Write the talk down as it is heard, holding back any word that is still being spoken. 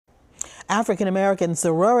African American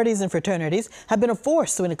sororities and fraternities have been a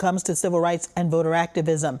force when it comes to civil rights and voter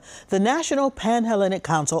activism. The National Pan-Hellenic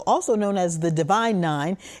Council, also known as the Divine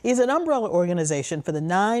Nine, is an umbrella organization for the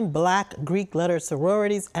 9 Black Greek letter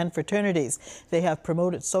sororities and fraternities. They have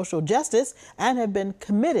promoted social justice and have been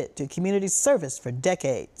committed to community service for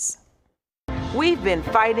decades. We've been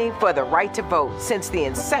fighting for the right to vote since the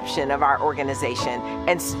inception of our organization,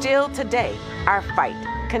 and still today, our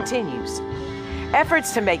fight continues.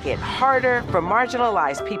 Efforts to make it harder for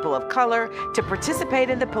marginalized people of color to participate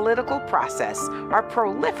in the political process are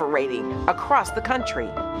proliferating across the country.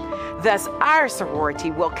 Thus, our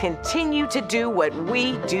sorority will continue to do what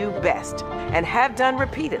we do best and have done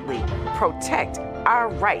repeatedly: protect our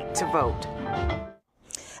right to vote.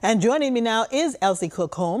 And joining me now is Elsie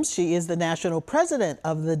Cooke-Holmes. She is the National President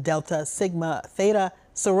of the Delta Sigma Theta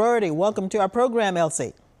sorority. Welcome to our program,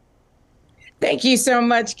 Elsie. Thank you so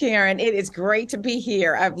much, Karen. It is great to be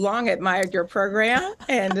here. I've long admired your program,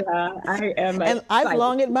 and I am And I've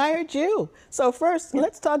long admired you. So first,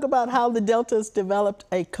 let's talk about how the Deltas developed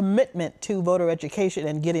a commitment to voter education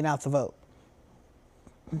and getting out the vote.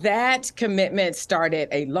 That commitment started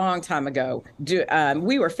a long time ago.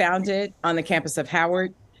 We were founded on the campus of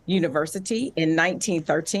Howard University in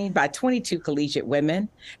 1913 by 22 collegiate women,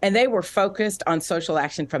 and they were focused on social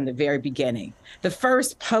action from the very beginning. The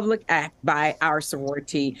first public act by our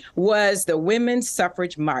sorority was the Women's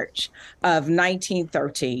Suffrage March of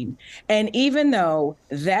 1913. And even though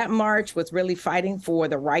that march was really fighting for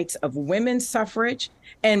the rights of women's suffrage,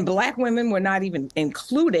 and Black women were not even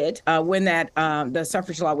included when the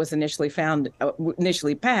suffrage law was initially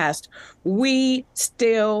passed, we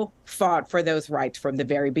still fought for those rights from the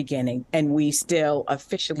very beginning, and we still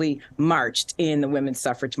officially marched in the Women's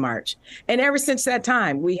Suffrage March. And ever since that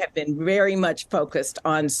time, we have been very much focused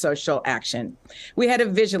on social action. We had a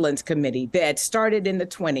vigilance committee that started in the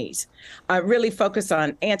 20s, really focused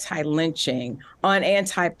on anti-lynching, on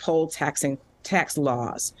anti-poll tax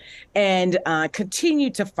laws, and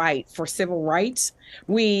continue to fight for civil rights.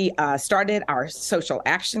 We started our Social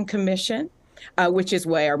Action Commission, which is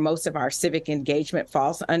where most of our civic engagement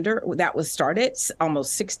falls under. That was started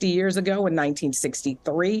almost 60 years ago in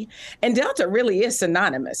 1963. And Delta really is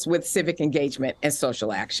synonymous with civic engagement and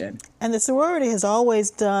social action. And the sorority has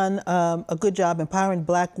always done a good job empowering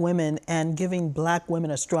Black women and giving Black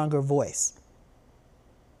women a stronger voice.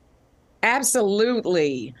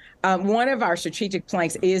 Absolutely. One of our strategic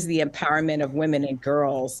planks is the empowerment of women and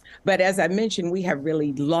girls. But as I mentioned, we have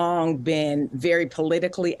really long been very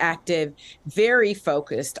politically active, very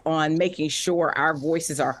focused on making sure our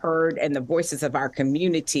voices are heard and the voices of our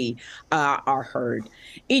community are heard.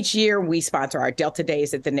 Each year, we sponsor our Delta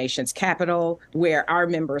Days at the nation's capital, where our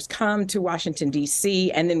members come to Washington,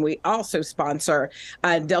 D.C., and then we also sponsor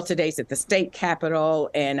Delta Days at the state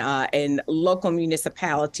capitol and local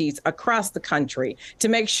municipalities across the country to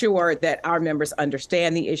make sure that our members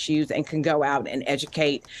understand the issues and can go out and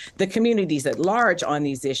educate the communities at large on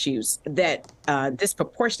these issues that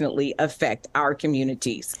disproportionately affect our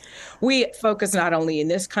communities. We focus not only in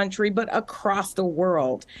this country, but across the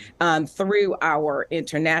world through our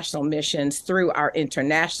international missions, through our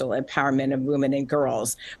international empowerment of women and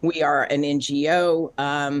girls. We are an NGO,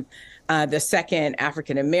 the second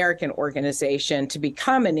African-American organization to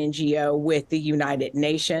become an NGO with the United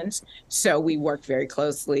Nations. So we work very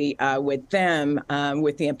closely with them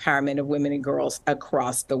with the empowerment of women and girls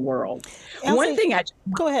across the world. Elsie, one thing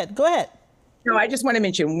go ahead. No, I just want to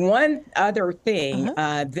mention one other thing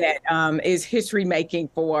that is history making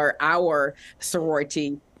for our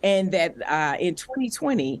sorority. And that in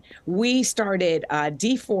 2020, we started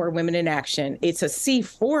D4 Women in Action. It's a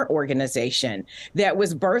C4 organization that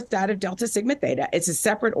was birthed out of Delta Sigma Theta. It's a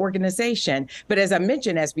separate organization. But as I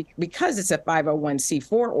mentioned, because it's a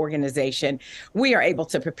 501c4 organization, we are able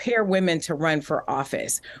to prepare women to run for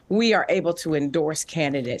office. We are able to endorse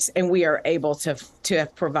candidates, and we are able to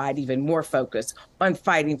provide even more focus on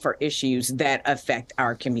fighting for issues that affect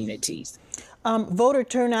our communities. Voter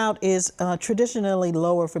turnout is traditionally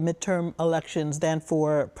lower for midterm elections than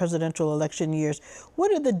for presidential election years.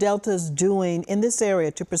 What are the Deltas doing in this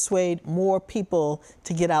area to persuade more people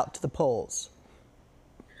to get out to the polls?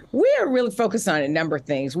 We are really focused on a number of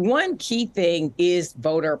things. One key thing is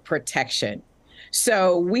voter protection.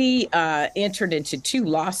 So we entered into 2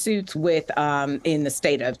 lawsuits with in the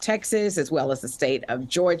state of Texas as well as the state of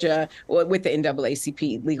Georgia with the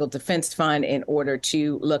NAACP Legal Defense Fund in order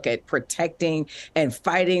to look at protecting and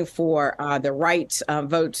fighting for the rights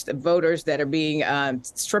voters that are being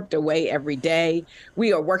stripped away every day.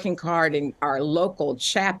 We are working hard in our local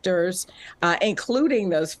chapters, including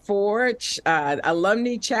those 4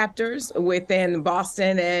 alumni chapters within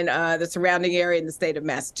Boston and the surrounding area in the state of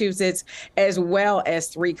Massachusetts, as well as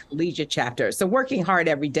 3 collegiate chapters. So working hard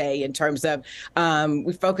every day in terms of,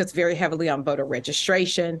 we focus very heavily on voter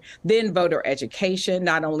registration, then voter education,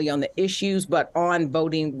 not only on the issues, but on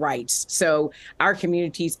voting rights. So our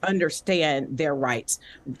communities understand their rights.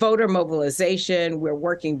 Voter mobilization, we're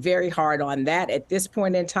working very hard on that at this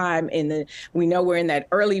point in time. We know we're in that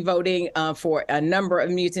early voting for a number of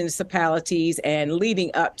municipalities, and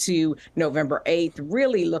leading up to November 8th,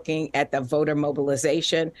 really looking at the voter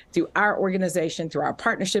mobilization through our organization, through our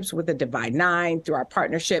partnerships with the Divine Nine, through our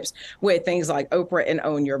partnerships with things like Oprah and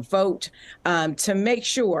Own Your Vote, to make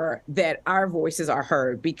sure that our voices are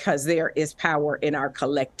heard, because there is power in our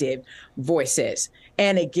collective voices.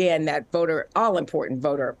 And again, that all-important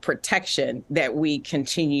voter protection that we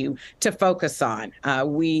continue to focus on.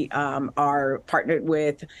 We are partnered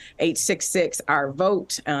with 866 Our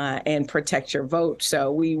Vote and Protect Your Vote.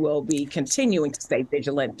 So we will be continuing to stay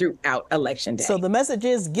vigilant throughout Election Day. So the message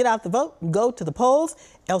is get out the vote, go to the polls.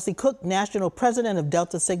 Elsie Cooke, National President of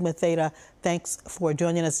Delta Sigma Theta, thanks for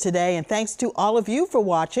joining us today. And thanks to all of you for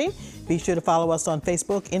watching. Be sure to follow us on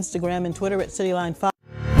Facebook, Instagram, and Twitter at Cityline 5.